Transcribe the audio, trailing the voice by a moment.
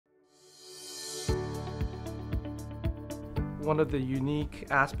One of the unique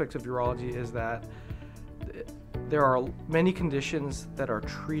aspects of urology is that there are many conditions that are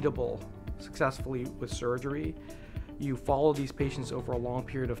treatable successfully with surgery. You follow these patients over a long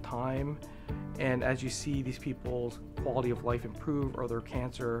period of time, and as you see these people's quality of life improve or their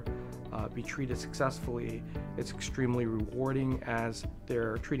cancer be treated successfully, it's extremely rewarding as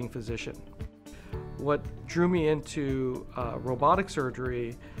their treating physician. What drew me into robotic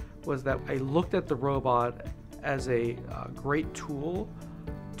surgery was that I looked at the robot as a great tool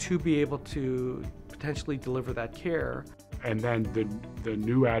to be able to potentially deliver that care. And then the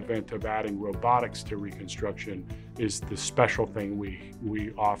new advent of adding robotics to reconstruction is the special thing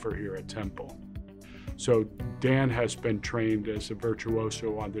we offer here at Temple. So Dan has been trained as a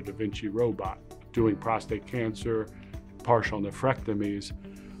virtuoso on the Da Vinci robot, doing prostate cancer, partial nephrectomies,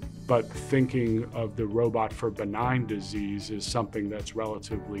 but thinking of the robot for benign disease is something that's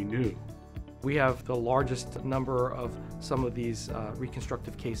relatively new. We have the largest number of some of these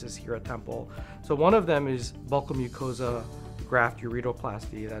reconstructive cases here at Temple. So one of them is buccal mucosa graft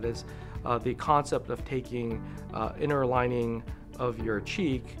uretoplasty. That is the concept of taking inner lining of your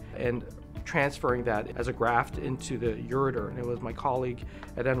cheek and transferring that as a graft into the ureter. And it was my colleague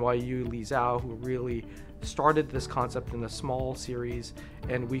at NYU, Li Zhao, who really started this concept in a small series,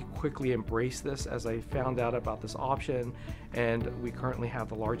 and we quickly embraced this as I found out about this option, and we currently have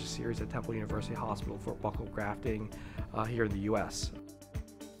the largest series at Temple University Hospital for buccal grafting here in the US.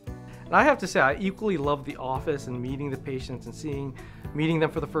 And I have to say, I equally love the office and meeting the patients and meeting them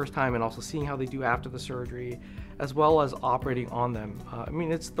for the first time and also seeing how they do after the surgery, as well as operating on them. I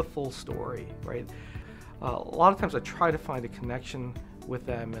mean, it's the full story, right? A lot of times I try to find a connection with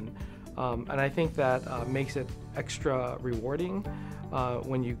them, and I think that makes it extra rewarding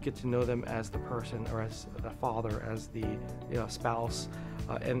when you get to know them as the person, or as the father, as the spouse,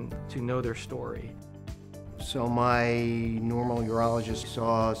 and to know their story. So my normal urologist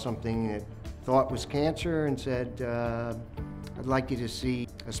saw something that thought was cancer and said, I'd like you to see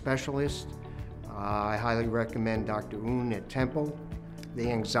a specialist. I highly recommend Dr. Un at Temple. The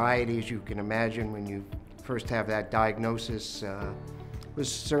anxiety, as you can imagine, when you first have that diagnosis was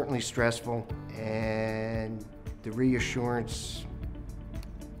certainly stressful, and the reassurance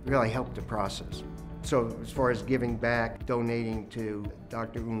really helped the process. So as far as giving back, donating to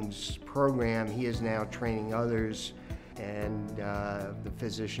Dr. Un's program, he is now training others, and the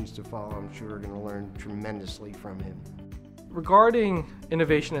physicians to follow, I'm sure, are going to learn tremendously from him. Regarding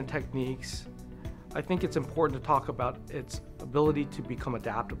innovation and techniques, I think it's important to talk about its ability to become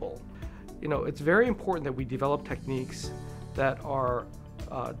adaptable. It's very important that we develop techniques that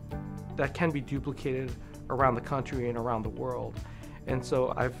can be duplicated around the country and around the world. And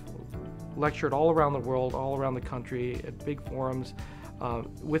so I've lectured all around the world, all around the country, at big forums,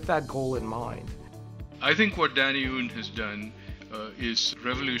 with that goal in mind. I think what Danny Un has done is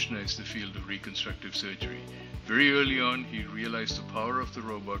revolutionize the field of reconstructive surgery. Very early on, he realized the power of the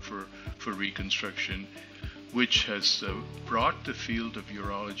robot for reconstruction, which has brought the field of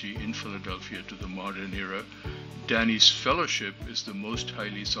urology in Philadelphia to the modern era. Danny's fellowship is the most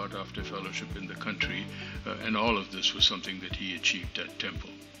highly sought after fellowship in the country, and all of this was something that he achieved at Temple.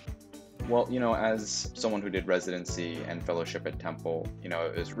 Well, as someone who did residency and fellowship at Temple,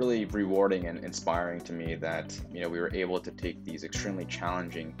 it was really rewarding and inspiring to me that, we were able to take these extremely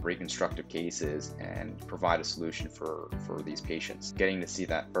challenging reconstructive cases and provide a solution for these patients. Getting to see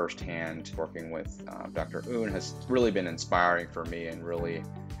that firsthand, working with Dr. Un, has really been inspiring for me and really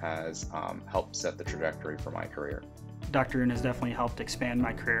has helped set the trajectory for my career. Dr. Un has definitely helped expand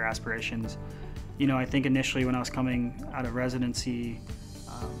my career aspirations. I think initially when I was coming out of residency,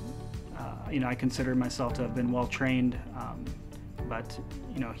 I consider myself to have been well trained, but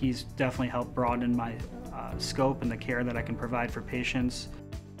he's definitely helped broaden my scope and the care that I can provide for patients.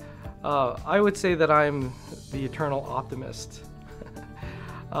 I would say that I'm the eternal optimist.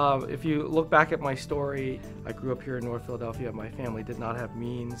 If you look back at my story, I grew up here in North Philadelphia. My family did not have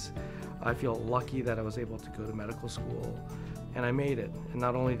means. I feel lucky that I was able to go to medical school, and I made it. And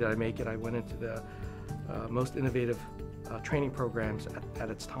not only did I make it, I went into the most innovative training programs at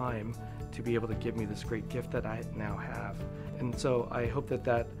its time to be able to give me this great gift that I now have. And so I hope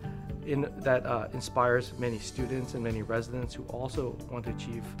that inspires many students and many residents who also want to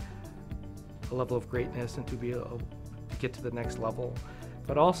achieve a level of greatness and to be able to get to the next level.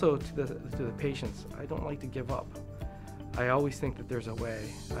 But also to the patients, I don't like to give up. I always think that there's a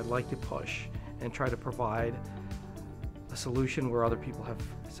way. I'd like to push and try to provide a solution where other people have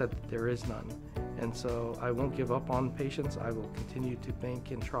said that there is none. And so I won't give up on patients. I will continue to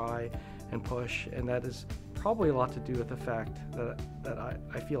think and try and push, and that is probably a lot to do with the fact that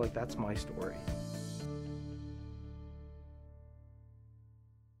I feel like that's my story.